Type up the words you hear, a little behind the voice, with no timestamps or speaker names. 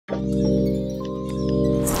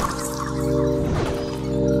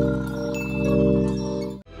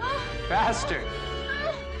Faster.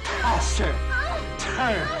 Faster.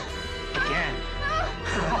 Turn. Again.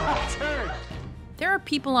 Turn. There are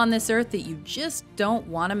people on this earth that you just don't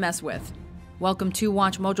want to mess with. Welcome to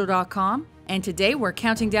WatchMojo.com, and today we're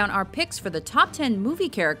counting down our picks for the top 10 movie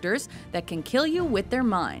characters that can kill you with their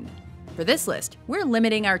mind. For this list, we're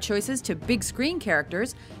limiting our choices to big screen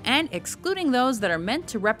characters and excluding those that are meant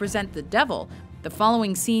to represent the devil. The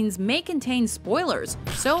following scenes may contain spoilers,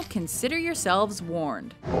 so consider yourselves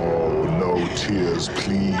warned. Oh, no tears,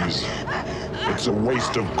 please. It's a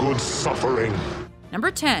waste of good suffering. Number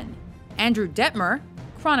 10, Andrew Detmer,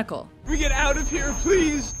 Chronicle. We get out of here,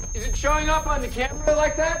 please. Is it showing up on the camera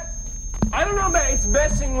like that? I don't know, man. It's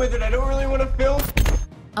messing with it. I don't really want to film.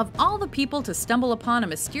 Of all the people to stumble upon a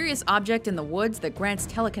mysterious object in the woods that grants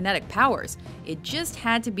telekinetic powers, it just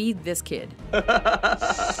had to be this kid.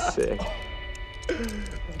 Sick.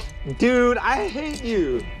 Dude, I hate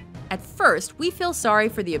you. At first, we feel sorry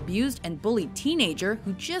for the abused and bullied teenager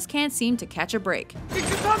who just can't seem to catch a break. Did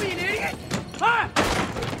you call me an idiot? Huh?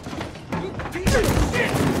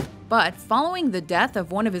 But following the death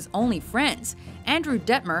of one of his only friends, Andrew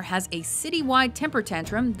Detmer has a citywide temper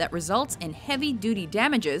tantrum that results in heavy-duty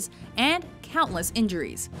damages and countless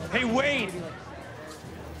injuries. Hey, Wade!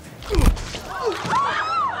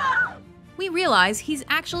 We realize he's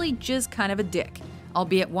actually just kind of a dick,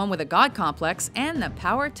 albeit one with a god complex and the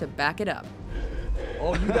power to back it up.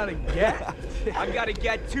 Oh, you gotta get? I gotta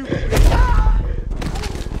get too.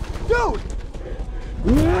 Dude!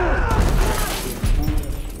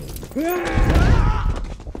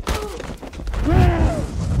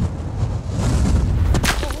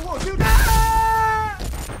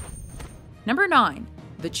 Number 9,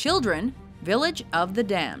 The Children, Village of the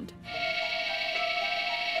Damned.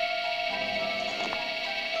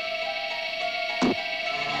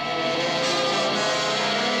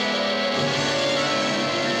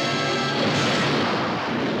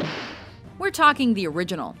 We're talking the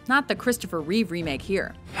original, not the Christopher Reeve remake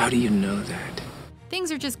here. How do you know that?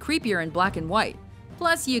 Things are just creepier in black and white.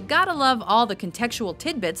 Plus, you gotta love all the contextual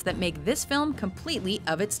tidbits that make this film completely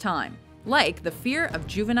of its time, like the fear of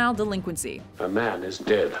juvenile delinquency. A man is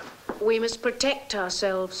dead. We must protect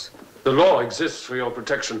ourselves. The law exists for your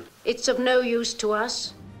protection. It's of no use to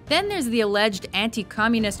us. Then there's the alleged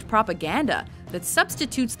anti-communist propaganda that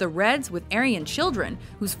substitutes the Reds with Aryan children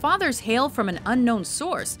whose fathers hail from an unknown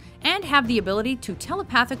source and have the ability to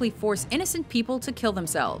telepathically force innocent people to kill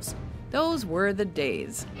themselves. Those were the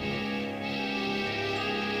days.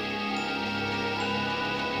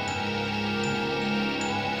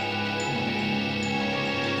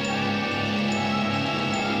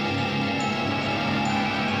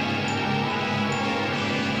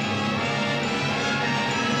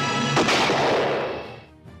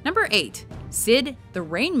 Number 8, Sid the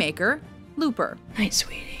Rainmaker, Looper. Night,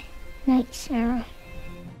 sweetie. Night, Sarah.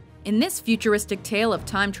 In this futuristic tale of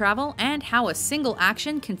time travel and how a single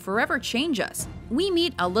action can forever change us, we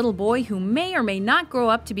meet a little boy who may or may not grow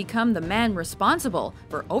up to become the man responsible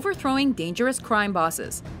for overthrowing dangerous crime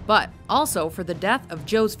bosses, but also for the death of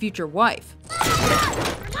Joe's future wife.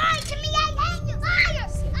 Lie to me! I hate you,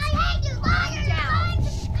 liars! I hate you, liars!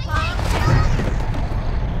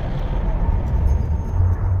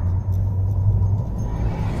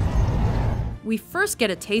 We first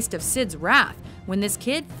get a taste of Sid's wrath when this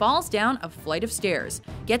kid falls down a flight of stairs,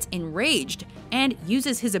 gets enraged, and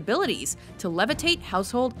uses his abilities to levitate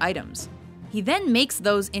household items. He then makes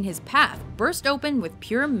those in his path burst open with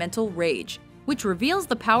pure mental rage, which reveals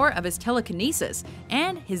the power of his telekinesis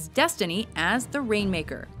and his destiny as the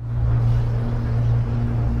Rainmaker.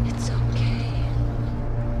 It's okay.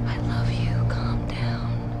 I love you. Calm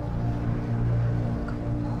down.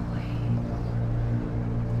 Good boy.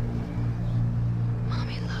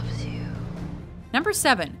 Mommy loves you. Number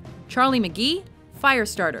 7, Charlie McGee,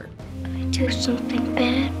 Firestarter. If I do something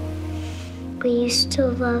bad, will you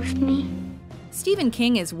still love me? Stephen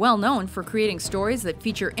King is well known for creating stories that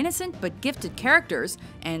feature innocent but gifted characters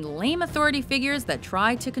and lame authority figures that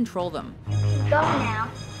try to control them. Go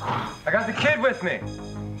now. I got the kid with me.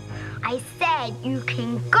 I said you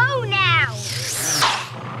can go now!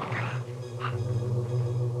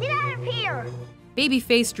 Get out of here!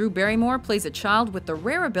 Babyface Drew Barrymore plays a child with the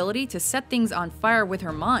rare ability to set things on fire with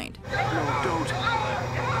her mind. No, don't.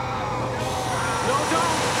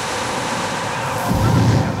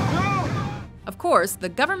 Of course, the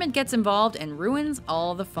government gets involved and ruins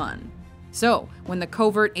all the fun. So, when the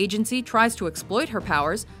covert agency tries to exploit her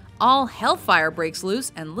powers, all hellfire breaks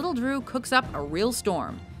loose and little Drew cooks up a real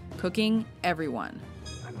storm, cooking everyone.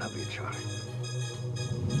 I love you, Charlie.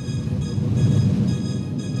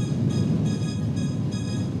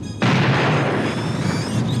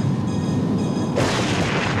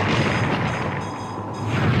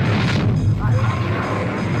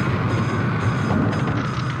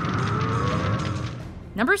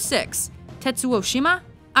 Number 6. Tetsuo Shima,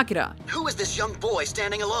 Akira. Who is this young boy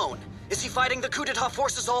standing alone? Is he fighting the coup d'etat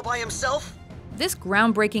forces all by himself? This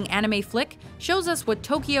groundbreaking anime flick shows us what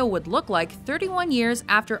Tokyo would look like 31 years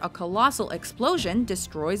after a colossal explosion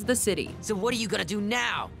destroys the city. So what are you gonna do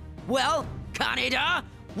now? Well, Kaneda,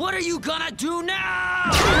 what are you gonna do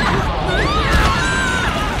now?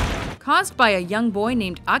 Caused by a young boy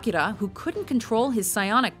named Akira who couldn't control his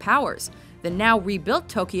psionic powers, the now rebuilt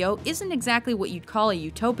Tokyo isn't exactly what you'd call a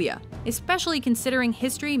utopia, especially considering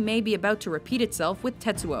history may be about to repeat itself with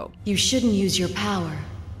Tetsuo. You shouldn't use your power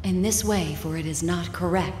in this way, for it is not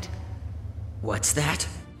correct. What's that?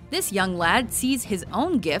 This young lad sees his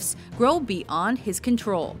own gifts grow beyond his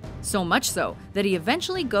control, so much so that he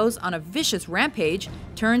eventually goes on a vicious rampage,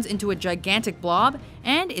 turns into a gigantic blob,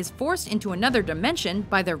 and is forced into another dimension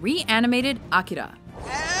by the reanimated Akira.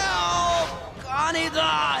 Help!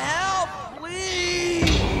 Kaneda, help, please!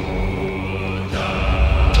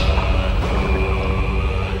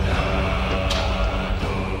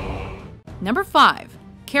 Number 5.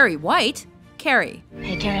 Carrie White, Carrie.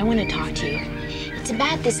 Hey, Carrie, I want to talk to you. It's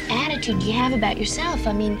about this attitude you have about yourself.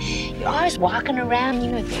 I mean, you're always walking around,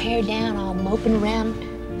 with your hair down, all moping around.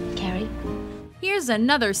 Carrie? Here's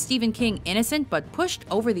another Stephen King innocent but pushed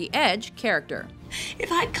over the edge character.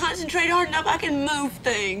 If I concentrate hard enough, I can move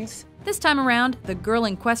things. This time around, the girl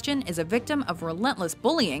in question is a victim of relentless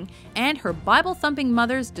bullying and her Bible-thumping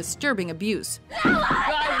mother's disturbing abuse.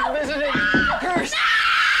 God, this is a curse.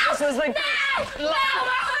 This is like... No!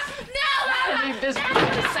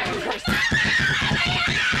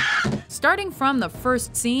 Starting from the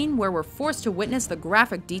first scene where we're forced to witness the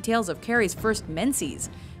graphic details of Carrie's first menses,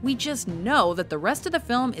 we just know that the rest of the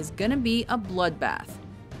film is gonna be a bloodbath.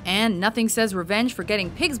 And nothing says revenge for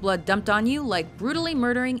getting pig's blood dumped on you like brutally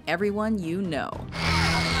murdering everyone you know.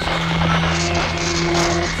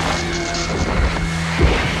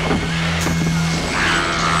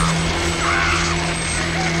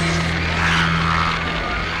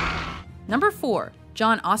 Number 4.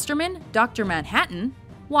 John Osterman, Dr. Manhattan,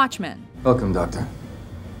 Watchmen. Welcome, Doctor.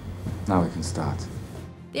 Now we can start.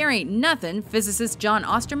 There ain't nothing physicist John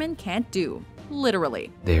Osterman can't do.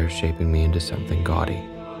 Literally. They are shaping me into something gaudy.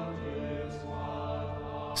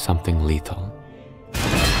 Something lethal.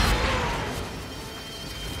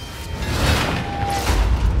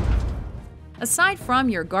 Aside from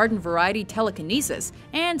your garden variety telekinesis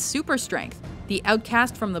and super strength, the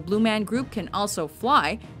outcast from the Blue Man Group can also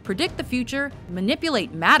fly, predict the future,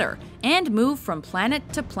 manipulate matter, and move from planet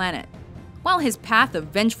to planet. While his path of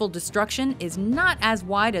vengeful destruction is not as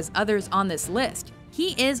wide as others on this list,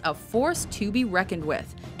 he is a force to be reckoned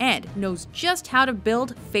with and knows just how to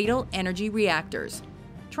build fatal energy reactors.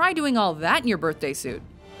 Try doing all that in your birthday suit.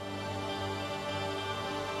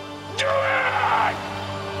 Do it!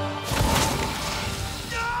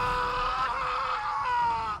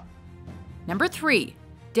 Number 3.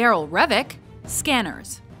 Daryl Revick,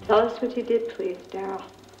 Scanners. Tell us what you did, please, Daryl.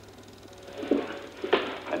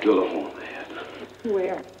 I drilled a hole in the head.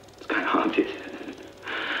 Where? It's kind of obvious.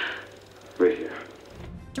 Right here.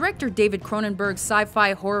 Director David Cronenberg's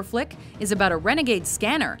sci-fi horror flick is about a renegade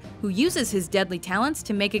scanner who uses his deadly talents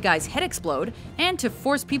to make a guy's head explode and to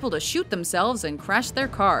force people to shoot themselves and crash their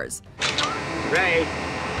cars. Ray,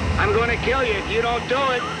 I'm going to kill you if you don't do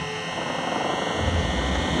it.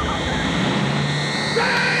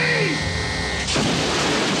 Ray!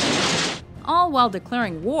 All while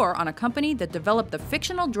declaring war on a company that developed the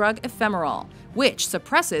fictional drug Ephemerol, which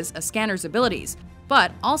suppresses a scanner's abilities,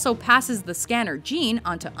 but also passes the scanner gene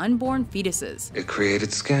onto unborn fetuses. It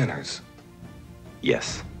created scanners.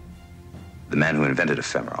 Yes. The man who invented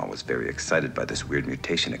ephemeral was very excited by this weird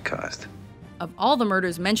mutation it caused. Of all the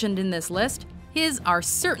murders mentioned in this list, his are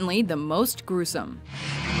certainly the most gruesome.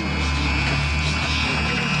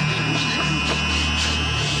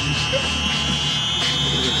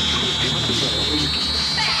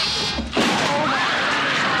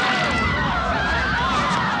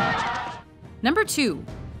 Number 2.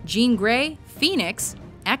 Jean Grey, Phoenix,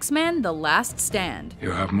 X-Men: The Last Stand.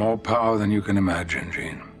 You have more power than you can imagine,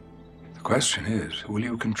 Jean. The question is, will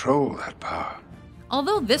you control that power?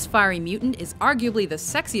 Although this fiery mutant is arguably the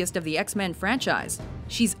sexiest of the X-Men franchise,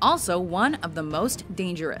 she's also one of the most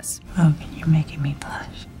dangerous. Logan, you're making me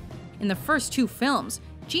blush. In the first 2 films,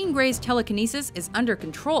 Jean Grey's telekinesis is under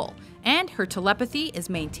control, and her telepathy is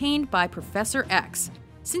maintained by Professor X,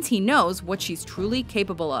 since he knows what she's truly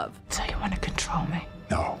capable of. So you want to control me?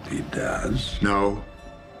 No, he does. No,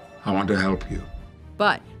 I want to help you.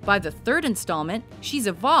 But by the 3rd installment, she's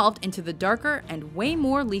evolved into the darker and way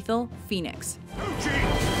more lethal Phoenix.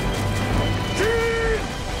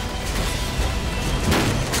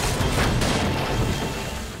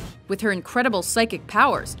 With her incredible psychic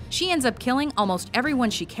powers, she ends up killing almost everyone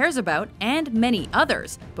she cares about and many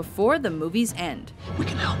others before the movie's end. We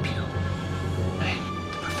can help you. Hey,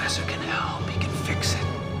 the professor can help. He can fix it.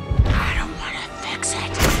 I don't want to fix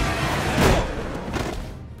it.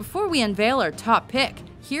 Before we unveil our top pick,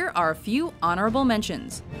 here are a few honorable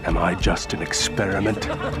mentions. Am I just an experiment?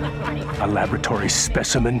 A laboratory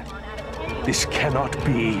specimen? This cannot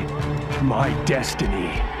be my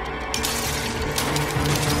destiny.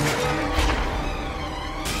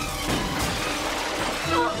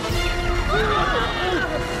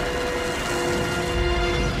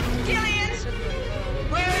 Gillian!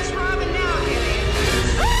 Where is Robin now, Gillian?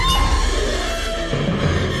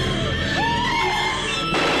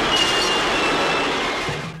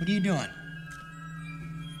 What are you doing?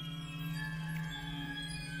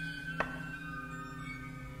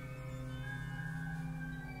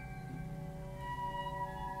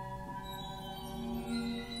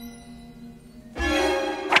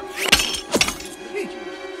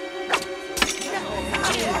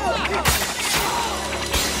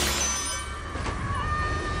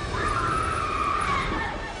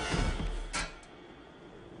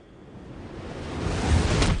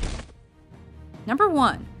 Number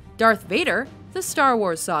 1. Darth Vader, The Star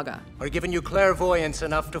Wars Saga. Are giving you clairvoyance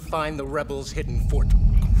enough to find the rebels' hidden fort.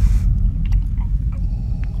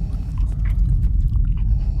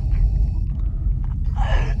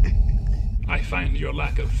 I find your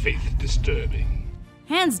lack of faith disturbing.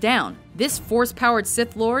 Hands down, this Force-powered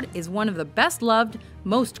Sith Lord is one of the best-loved,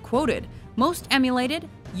 most quoted, most emulated,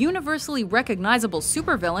 universally recognizable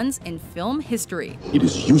supervillains in film history. It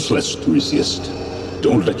is useless to resist.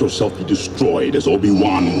 Don't let yourself be destroyed as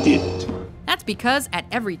Obi-Wan did. That's because at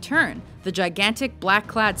every turn, the gigantic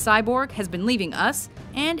black-clad cyborg has been leaving us,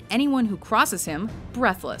 and anyone who crosses him,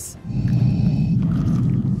 breathless.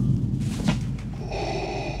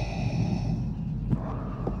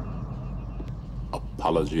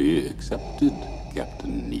 Apology accepted,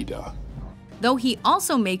 Captain Nida. Though he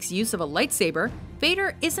also makes use of a lightsaber,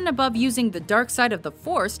 Vader isn't above using the dark side of the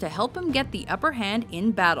Force to help him get the upper hand in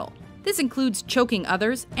battle. This includes choking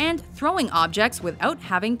others and throwing objects without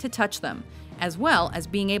having to touch them, as well as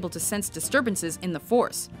being able to sense disturbances in the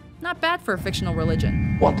Force. Not bad for a fictional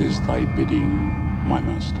religion. What is thy bidding, my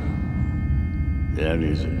master? There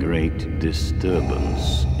is a great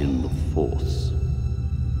disturbance in the Force.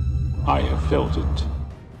 I have felt it.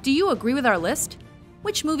 Do you agree with our list?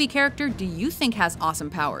 Which movie character do you think has awesome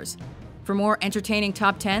powers? For more entertaining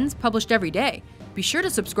top 10s published every day, be sure to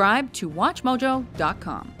subscribe to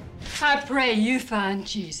WatchMojo.com. I pray you find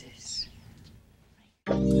Jesus.